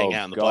getting out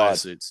in the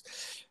biosuits.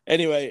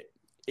 Anyway,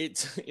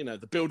 it's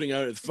the building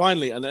owner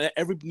finally, and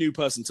every new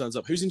person turns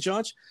up. Who's in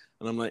charge?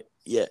 And I'm like,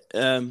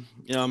 I'm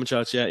in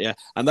charge. Yeah.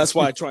 And that's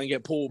why I try and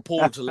get Paul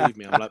to leave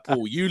me. I'm like,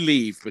 Paul, you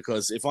leave,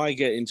 because if I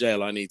get in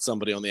jail, I need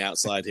somebody on the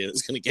outside here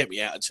that's going to get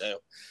me out of jail.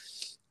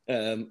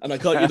 And I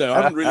can't,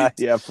 I haven't really.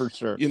 Yeah, for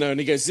sure. And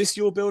he goes, is this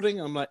your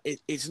building? I'm like,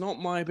 it's not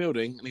my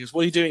building. And he goes,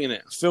 what are you doing in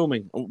it?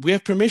 Filming. We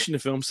have permission to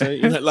film. So,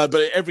 but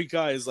every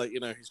guy is like,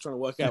 he's trying to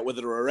work out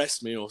whether to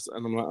arrest me and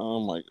I'm like,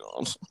 oh my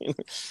God. And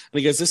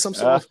he goes, there's some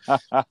sort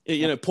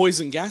of,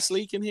 poison gas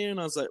leak in here. And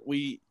I was like,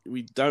 we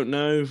don't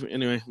know.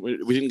 Anyway, we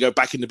didn't go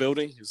back in the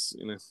building.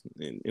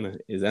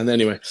 And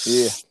anyway.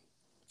 Yeah.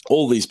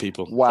 All these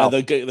people. Wow.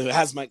 The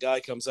hazmat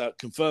guy comes out,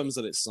 confirms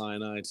that it's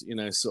cyanide,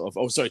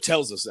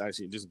 tells us,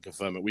 actually, it doesn't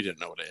confirm it. We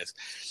didn't know what it is.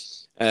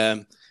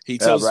 He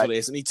tells us what it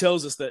is, and he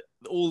tells us that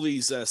all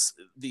these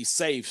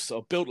safes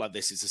are built like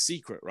this. It's a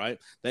secret, right?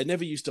 They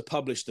never used to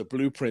publish the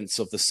blueprints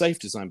of the safe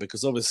design,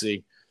 because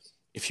obviously,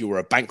 if you were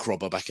a bank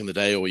robber back in the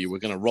day, or you were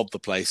going to rob the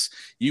place,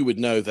 you would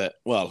know that,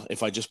 well,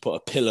 if I just put a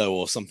pillow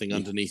or something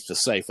underneath the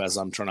safe as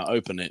I'm trying to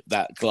open it,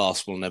 that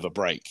glass will never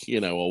break,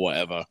 or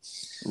whatever.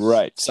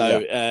 Right.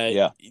 So,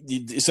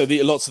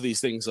 lots of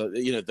these things are,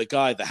 the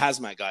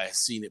hazmat guy has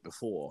seen it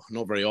before,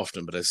 not very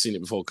often, but has seen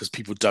it before, because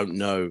people don't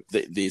know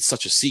that it's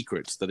such a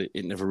secret that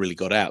it never really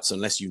got out. So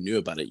unless you knew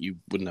about it, you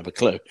wouldn't have a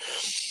clue.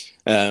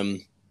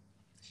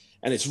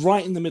 And it's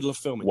right in the middle of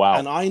filming. Wow.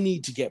 And I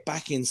need to get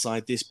back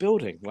inside this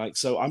building.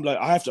 So I'm like,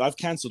 I've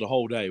canceled a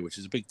whole day, which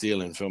is a big deal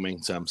in filming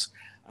terms.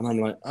 And I'm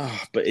like,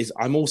 but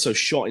I'm also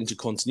shot into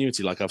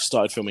continuity. Like, I've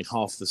started filming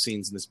half the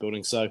scenes in this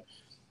building. So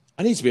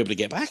I need to be able to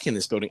get back in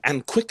this building,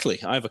 and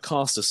quickly. I have a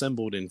cast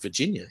assembled in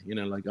Virginia.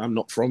 I'm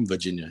not from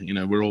Virginia.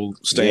 We're all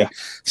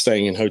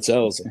staying in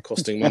hotels and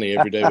costing money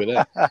every day we're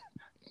there.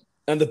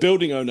 And the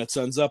building owner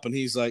turns up, and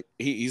he's like,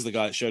 he's the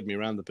guy that showed me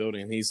around the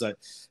building. And he's like,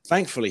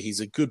 thankfully, he's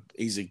a good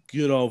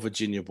old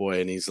Virginia boy.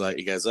 And he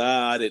goes,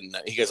 I didn't know.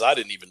 He goes, I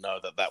didn't even know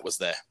that was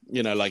there.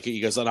 He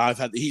goes,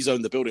 and he's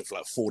owned the building for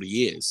like 40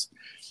 years.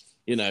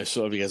 He goes,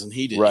 and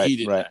he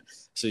didn't know.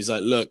 So he's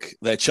like, look,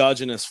 they're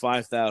charging us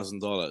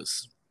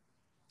 $5,000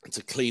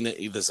 to clean it.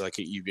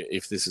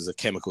 If this is a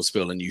chemical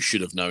spill and you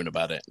should have known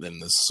about it, then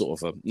there's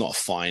sort of not a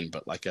fine,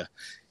 but like a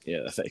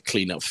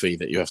cleanup fee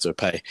that you have to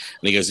pay. And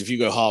he goes, if you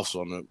go halves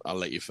on it, I'll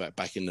let you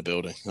back in the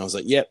building. And I was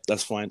like, yep,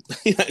 that's fine.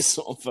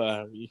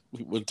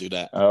 We'll do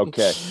that.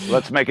 Okay,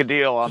 let's make a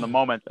deal on the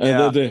moment.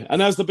 And that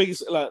was the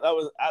biggest. That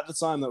was at the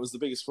time. That was the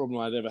biggest problem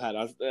I'd ever had.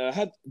 I've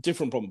had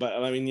different problems, but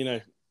I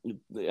mean,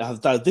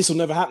 this will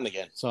never happen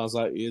again. So I was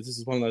like, this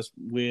is one of those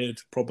weird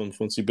problems.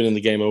 Once you've been in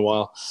the game a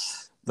while,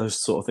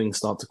 those sort of things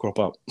start to crop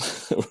up.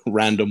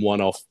 Random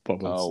one-off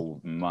problems. Oh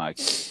my.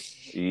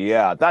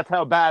 Yeah, that's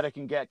how bad it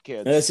can get,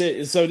 kids. That's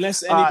it. So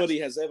unless anybody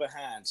has ever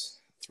had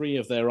 3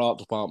 of their art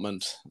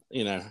department,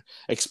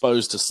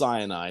 exposed to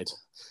cyanide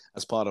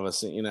as part of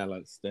us,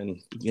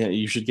 then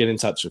you should get in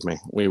touch with me.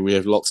 We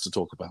have lots to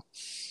talk about.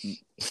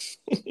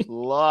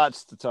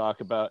 Lots to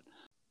talk about.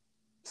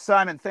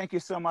 Simon, thank you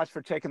so much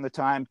for taking the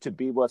time to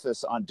be with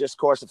us on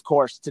Discourse, of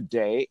course,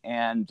 today.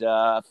 And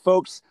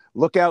folks,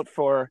 look out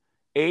for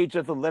Age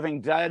of the Living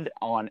Dead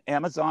on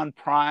Amazon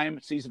Prime.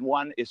 Season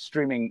 1 is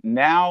streaming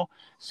now.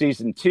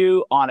 Season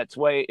 2 on its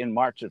way in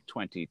March of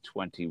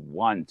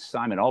 2021.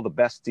 Simon, all the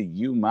best to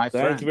you, my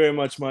friend. Thank you very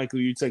much, Michael.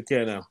 You take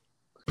care now.